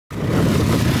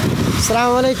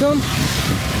আসসালামু আলাইকুম।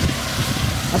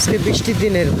 আজকে বৃষ্টির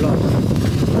দিনের ব্লগ।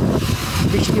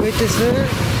 বৃষ্টি হইতেছে,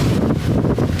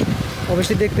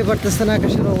 অবশ্যই দেখতে পারতেছেন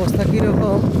আকাশের অবস্থা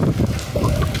কীরকম।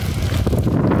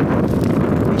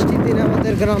 বৃষ্টির দিনে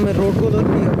আমাদের গ্রামের রোডগুলোর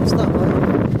কী অবস্থা হয়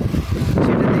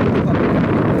সেটা দেখতে পাবেন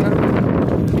আপনারা।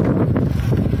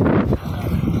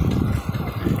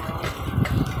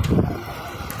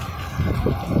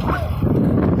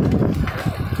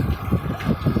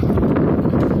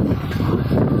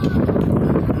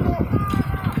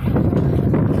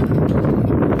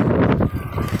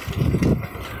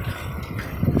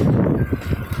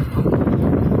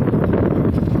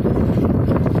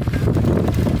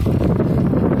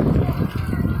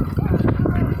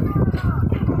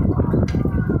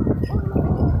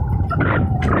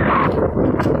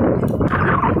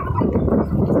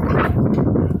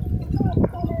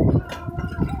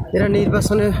 এরা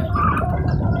নির্বাচনে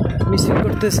মিছিল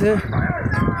করতেছে।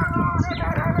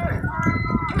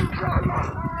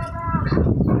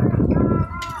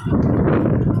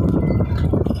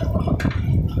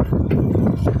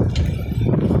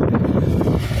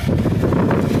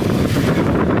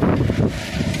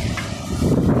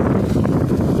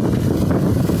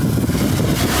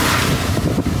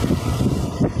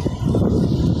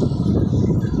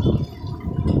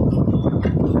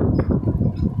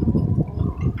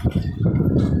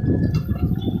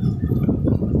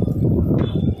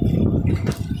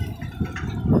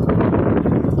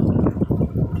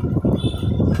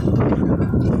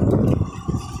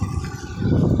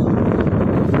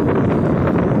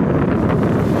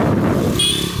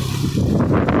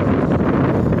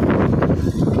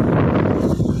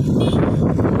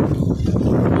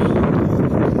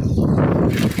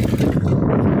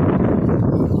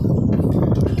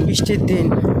 বৃষ্টির দিন,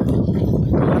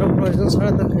 আরো প্রয়োজন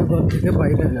ছাড়া তো কেউ ঘর থেকে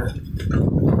বাইরে না।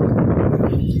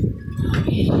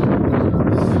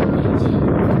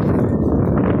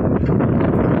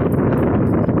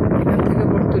 এখান থেকে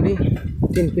বর্তলি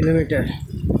 3 কিলোমিটার।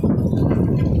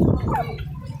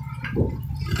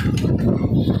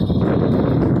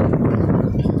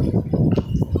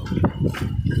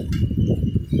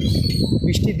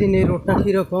 বৃষ্টির দিনে রোডটা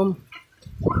কীরকম,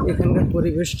 এখানকার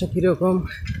পরিবেশটা কীরকম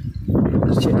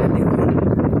সেটা দেখুন।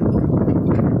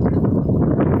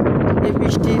 এই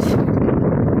বৃষ্টির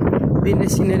দিনে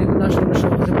সিনারিগুলো আসলে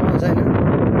সহজে পাওয়া যায় না।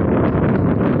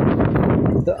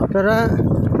 তো আপনারা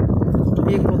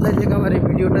এই কোথায় থেকে আমার এই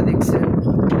ভিডিওটা দেখছেন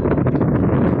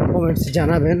কমেন্টস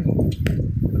জানাবেন।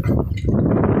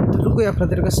 এতটুকুই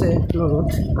আপনাদের কাছে অনুরোধ।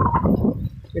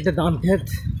 এটা ধানক্ষেত।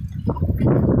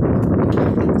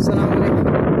 আসসালামু আলাইকুম।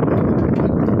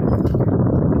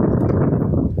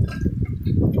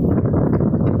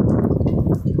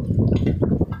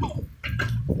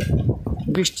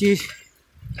 বৃষ্টি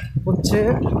হচ্ছে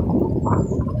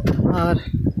আর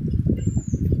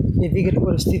এদিকের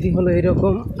পরিস্থিতি হলো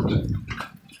এরকম।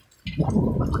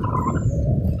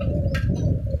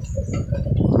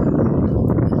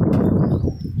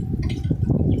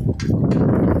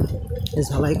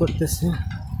 ঝালাই করতেছে।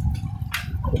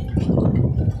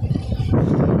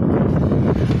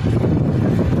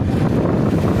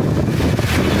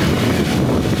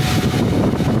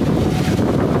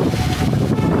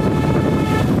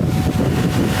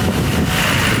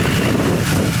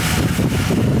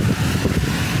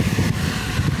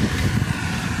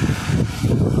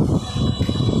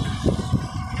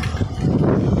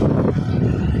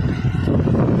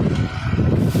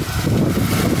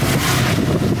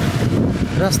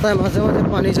 রাস্তায় মাঝে মাঝে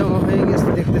পানি জমা হয়ে গেছে,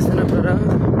 দেখতেছেন আপনারা।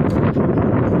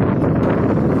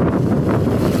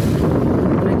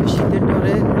 অনেকে শীতের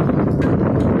ডরে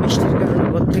বৃষ্টির কারণে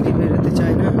ঘর থেকে বেরোতে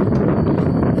চায় না।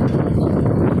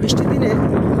 বৃষ্টির দিনে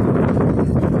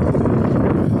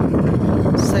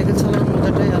সাইকেল চালানোর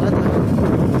মজাটাই আলাদা,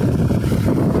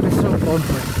 পরিশ্রম কম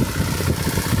হয়।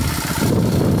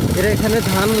 এরা এখানে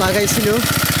ধান লাগাইছিল,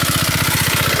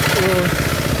 তো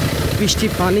বৃষ্টি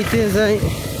পানিতে যায়,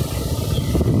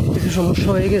 কিছু সমস্যা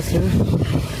হয়ে গেছে,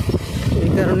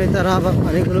 এই কারণে তারা আবার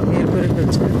পানিগুলো বের করে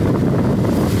ফেলছে।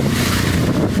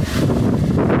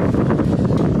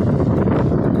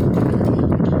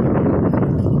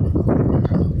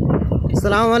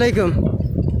 আসসালামু আলাইকুম।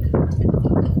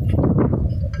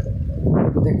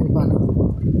 দেখুন পানি,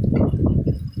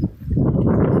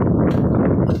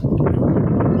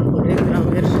 এই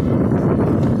গ্রামের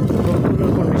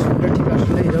রোডগুলোর কন্ডিশনটা ঠিক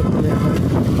আসলে এরকমই হয়।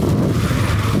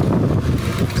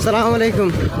 আসসালামু আলাইকুম।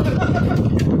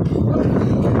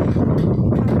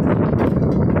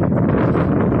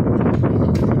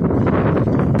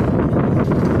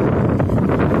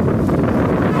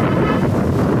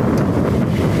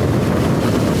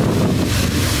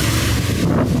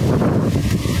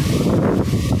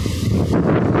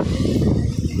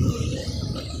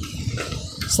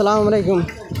 আসসালামু আলাইকুম।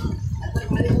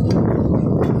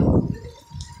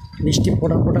 বৃষ্টি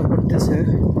ফোটা ফোটা পড়তেছে।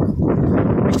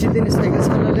 বৃষ্টির দিনে সাইকেল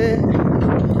চালালে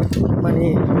মানে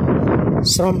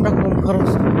শ্রমটা কম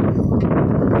খরচ,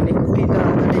 মানে অতি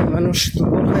তাড়াতাড়ি মানুষ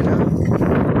দুর্বল হয় না।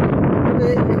 তবে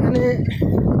এখানে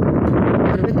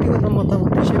আমার ব্যক্তিগত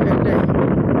মতামত হিসেবে একটাই,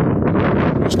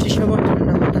 বৃষ্টির সময়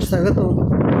ঠান্ডা বাতাস থাকে তো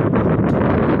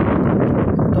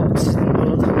অক্সিজেন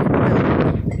ভালো থাকে,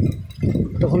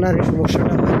 তখন আর এই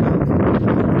সমস্যাটা হয় না।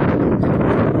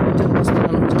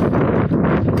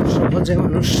 সহজে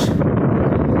মানুষ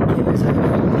খেলে যায়।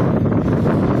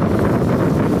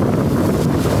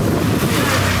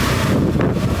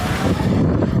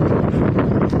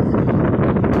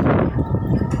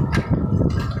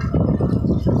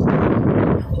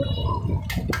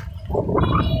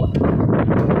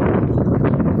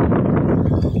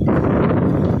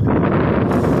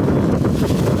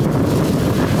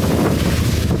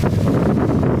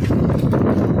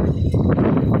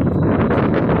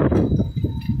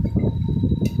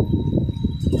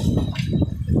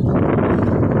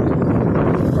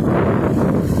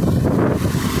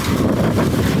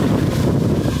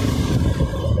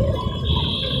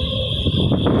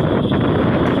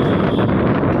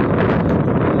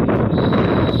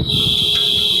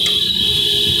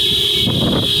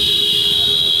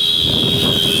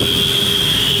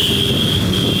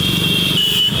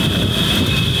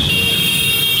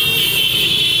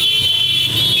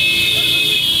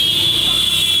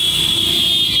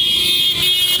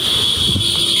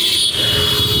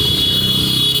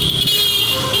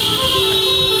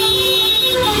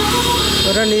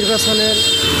 ওরা নির্বাচনের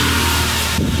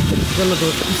জন্য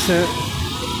দৌড়তেছে,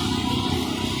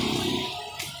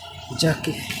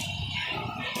 যাকে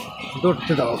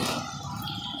দৌড়তে দাও।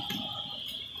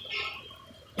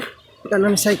 কারণ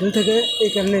আমি সাইকেল থেকে এই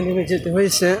কারণে নেমে যেতে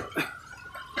হয়েছে।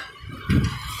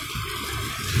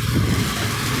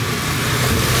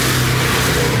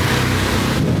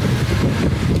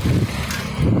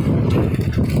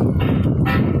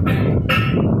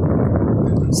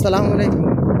 আসসালামু আলাইকুম।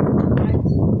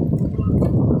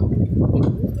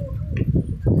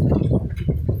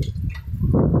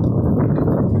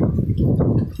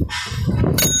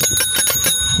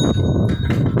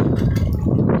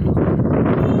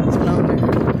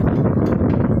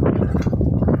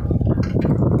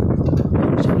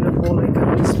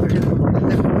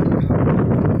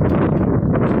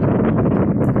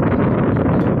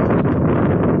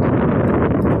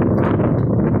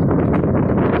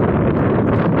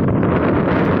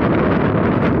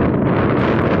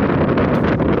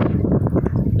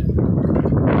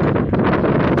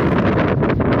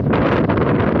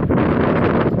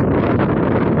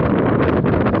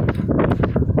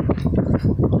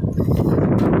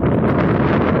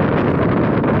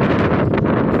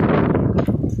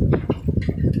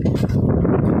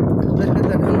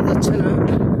 দেখানো যাচ্ছে না,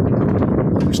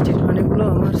 বৃষ্টির পানিগুলো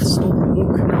আমার চোখ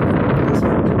মুখ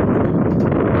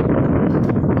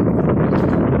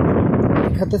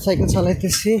এক হাতে সাইকেল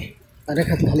চালাইতেছি আর এক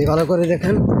হাতে খালি ভালো করে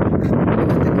দেখেন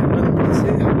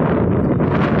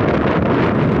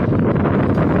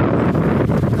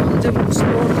যে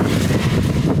বুঝলো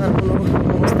তার কোনো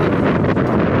অবস্থা নেই।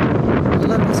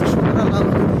 আল্লাহর কাছে শুকর, আল্লাহ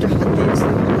আমাকে দুটো হাত দিয়েছে,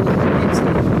 ভালো হাত দিয়েছে।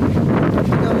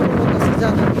 আমার কাছে যা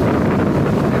থাকতো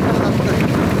একটা হাত নাই,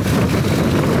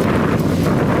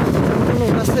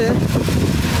 লোক আছে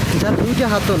যার দুইটা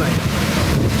হাতও নাই,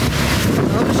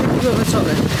 তাহলে সে কীভাবে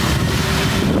চলে?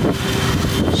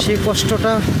 সেই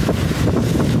কষ্টটা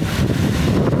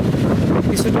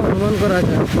কিছুটা অনুমান করা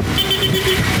যায়।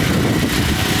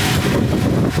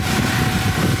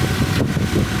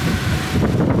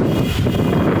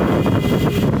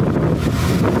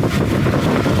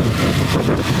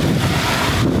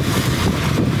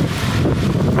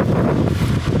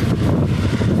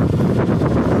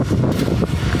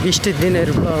 বৃষ্টির দিনের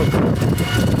ব্লগ।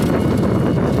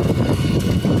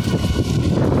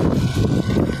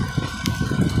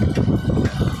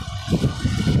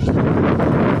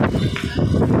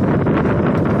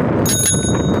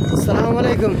 আসসালামু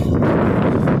আলাইকুম।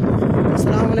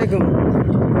 আসসালামু আলাইকুম।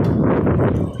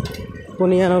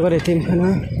 কোনিয়ানগর এতিমখানা,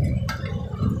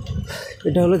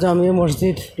 এটা হলো জামিয়া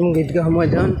মসজিদ এবং ঈদগাহ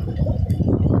ময়দান।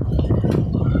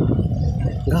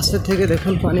 গাছের থেকে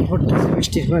দেখুন পানি পড়তেছে,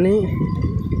 বৃষ্টির পানি।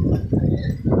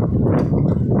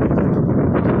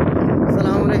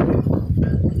 আসসালামু আলাইকুম।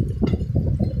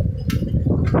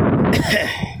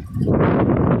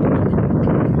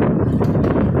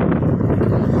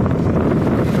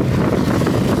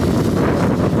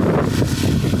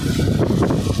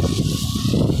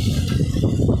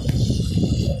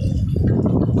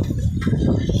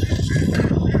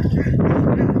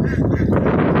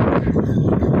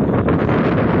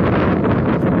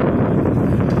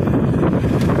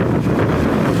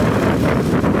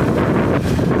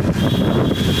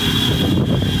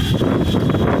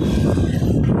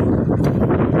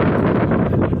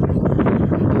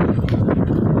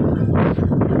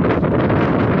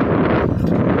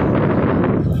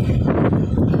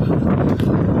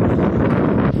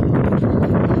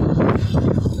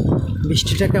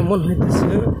 বৃষ্টিটা কেমন হইতেছে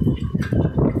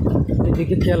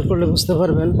এদিকে খেয়াল করলে বুঝতে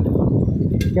পারবেন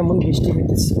কেমন বৃষ্টি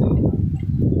হইতেছে।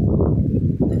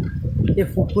 এ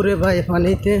পুকুরে বা এ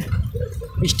পানিতে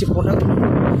বৃষ্টি পড়া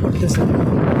পড়তেছে।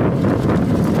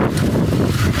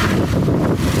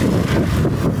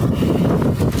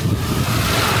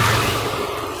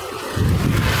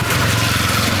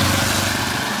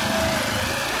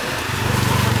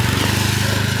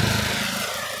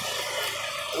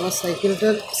 আমার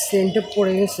সাইকেলটার চেনটা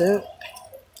পড়ে গেছে,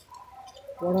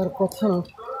 পড়ার কথা না।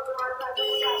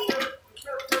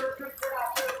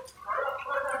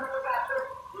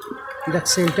 দেখ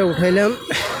চেনটা উঠাইলাম,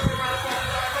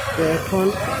 তো এখন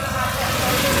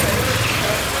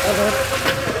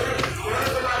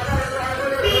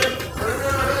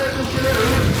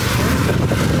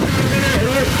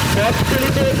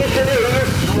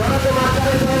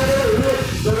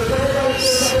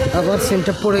আবার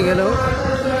চেনটা পড়ে গেল,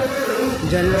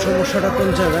 জানি না সমস্যাটা কোন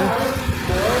জায়গায়।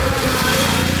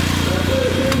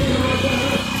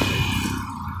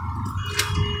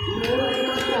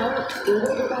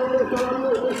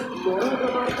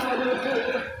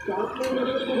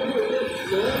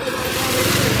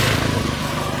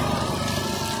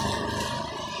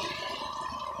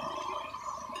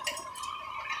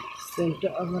 চেনটা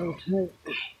আবার উঠাই।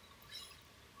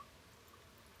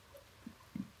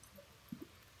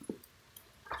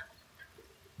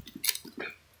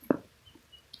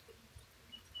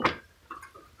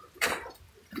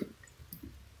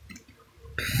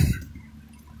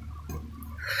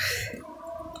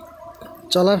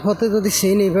 চলার পথে যদি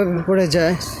চেইন এইভাবে পড়ে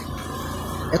যায়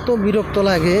এত বিরক্ত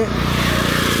লাগে।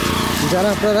 যারা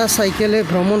আপনারা সাইকেলে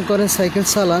ভ্রমণ করেন, সাইকেল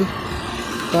চালান,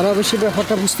 তারা বেশি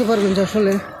ব্যাপারটা বুঝতে পারবেন যে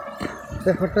আসলে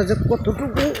ব্যাপারটা যে কতটুকু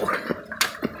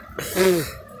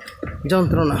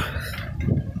যন্ত্রণা।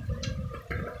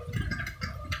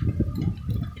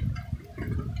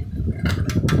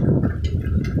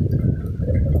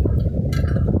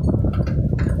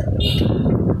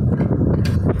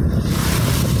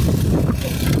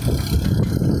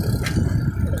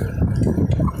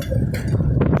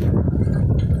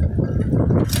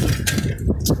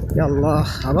 আল্লাহ,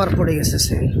 আবার পড়ে গেছে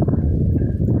চেন।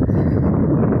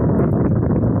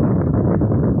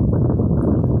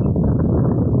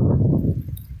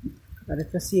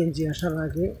 আরেকটা সিএনজি আসার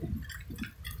আগে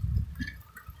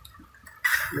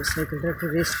সাইকেলটা একটু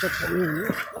রেস্টটা কমিয়ে নিই।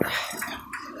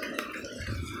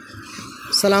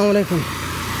 আসসালামু আলাইকুম।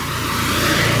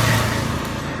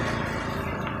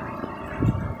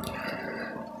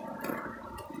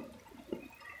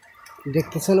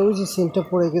 দেখতেছেন ওই যে চেনটা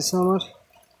পড়ে গেছে আমার,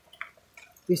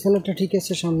 পিছনেরটা ঠিক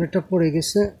আছে, সামনেরটা পড়ে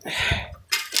গেছে।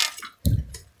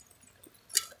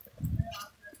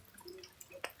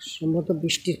 সম্ভবত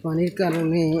বৃষ্টির পানির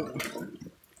কারণে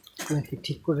নাকি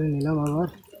ঠিক করে নিলাম। আমার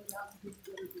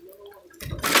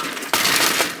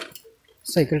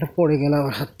সাইকেলটা পড়ে গেল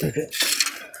আমার হাত থেকে।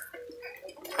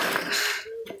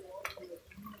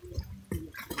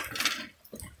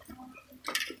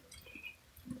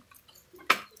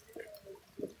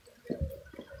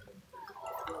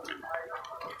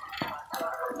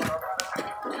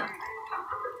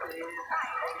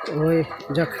 ওই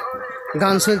যাক,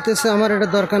 গান চলতেছে, আমার এটা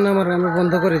দরকার না, আমি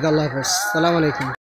বন্ধ করি। আল্লাহ হাফেজ, সালাম আলাইকুম।